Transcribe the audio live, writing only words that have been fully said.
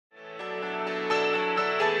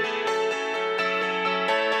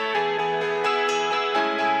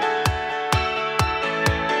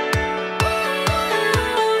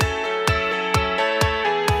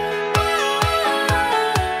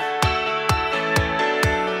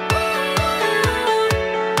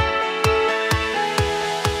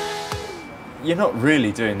you're not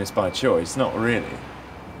really doing this by choice, not really.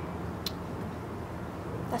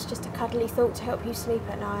 That's just a cuddly thought to help you sleep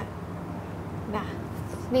at night. Nah,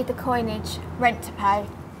 need the coinage, rent to pay.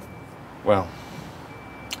 Well,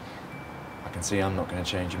 I can see I'm not going to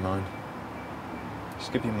change your mind.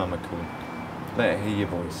 Just give your mum a call. Let her hear your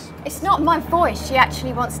voice. It's not my voice she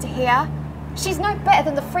actually wants to hear. She's no better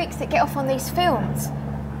than the freaks that get off on these films.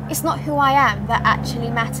 It's not who I am that actually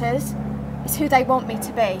matters. It's who they want me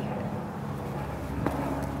to be.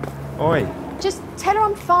 Oi. Just tell her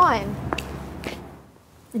I'm fine.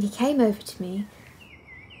 And he came over to me,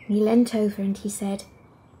 and he leant over and he said,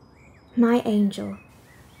 "My angel,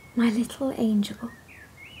 my little angel."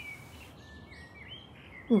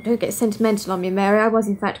 Oh, don't get sentimental on me, Mary. I was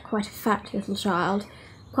in fact quite a fat little child.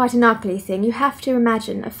 Quite an ugly thing. You have to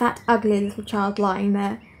imagine a fat, ugly little child lying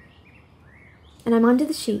there. And I'm under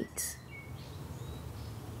the sheets.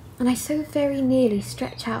 And I so very nearly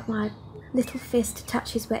stretch out my little fist to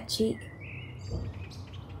touch his wet cheek.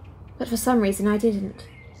 But for some reason I didn't.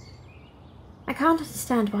 I can't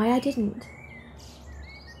understand why I didn't.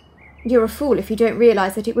 You're a fool if you don't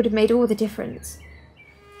realise that it would have made all the difference.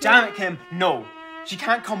 Damn it, Kim, no. She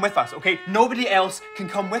can't come with us, okay? Nobody else can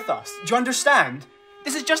come with us. Do you understand?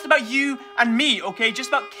 This is just about you and me, okay? Just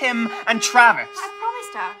about Kim and Travis. I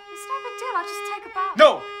promised her. It's no big deal. I'll just take a bath.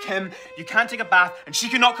 No, Kim, you can't take a bath and she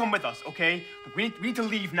cannot come with us, okay? We need to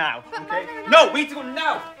leave now, but okay? No, we need to go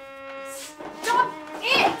now! Stop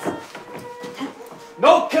it!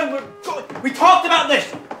 No, Kim, we talked about this!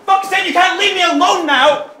 Fuck's sake, you can't leave me alone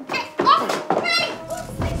now! Get off me!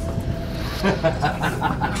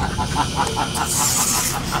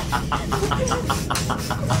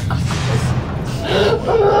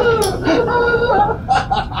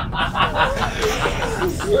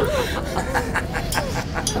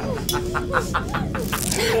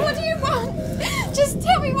 What do you want? Just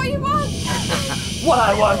tell me what you want. What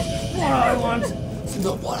I want. It's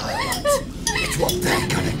not what I want. It's what they're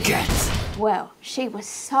gonna get. Well, she was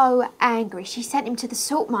so angry she sent him to the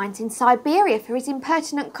salt mines in Siberia for his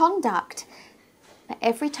impertinent conduct. But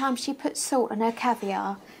every time she put salt on her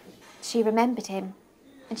caviar, she remembered him,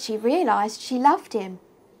 and she realised she loved him.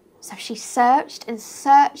 So she searched and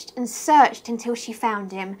searched and searched until she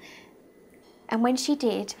found him. And when she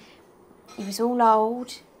did, he was all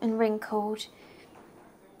old and wrinkled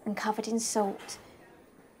and covered in salt.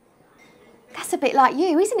 That's a bit like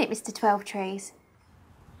you, isn't it, Mr. 12 Trees?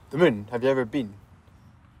 The moon, have you ever been?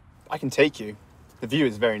 I can take you. The view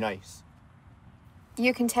is very nice.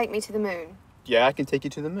 You can take me to the moon. Yeah, I can take you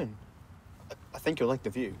to the moon. I think you'll like the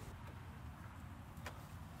view.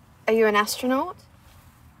 Are you an astronaut?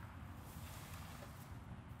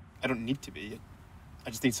 I don't need to be. I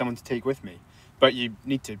just need someone to take with me. But you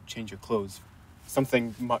need to change your clothes.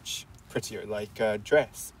 Something much prettier, like a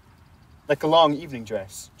dress. Like a long evening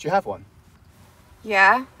dress. Do you have one?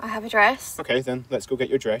 Yeah, I have a dress. Okay, then let's go get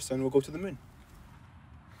your dress and we'll go to the moon.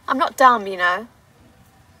 I'm not dumb, you know.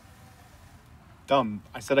 Dumb?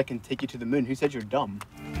 I said I can take you to the moon. Who said you're dumb?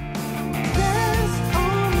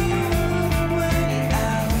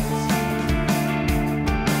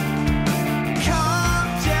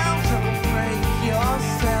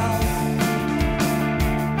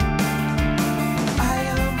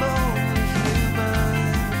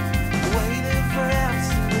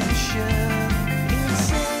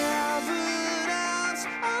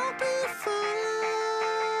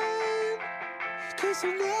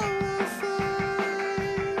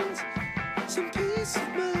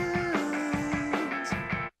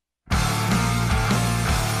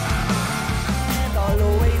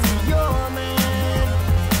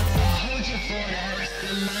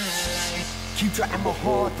 Keep trying my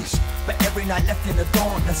hardest, but every night left in the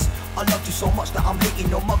darkness. I loved you so much that I'm hating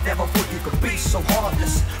your mug. Never thought you could be so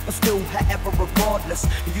heartless, but still, however, regardless,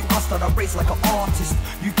 you asked that I raise like an artist.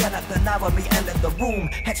 You cannot deny me and in the room.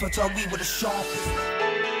 Hence, why tell we were the sharpest.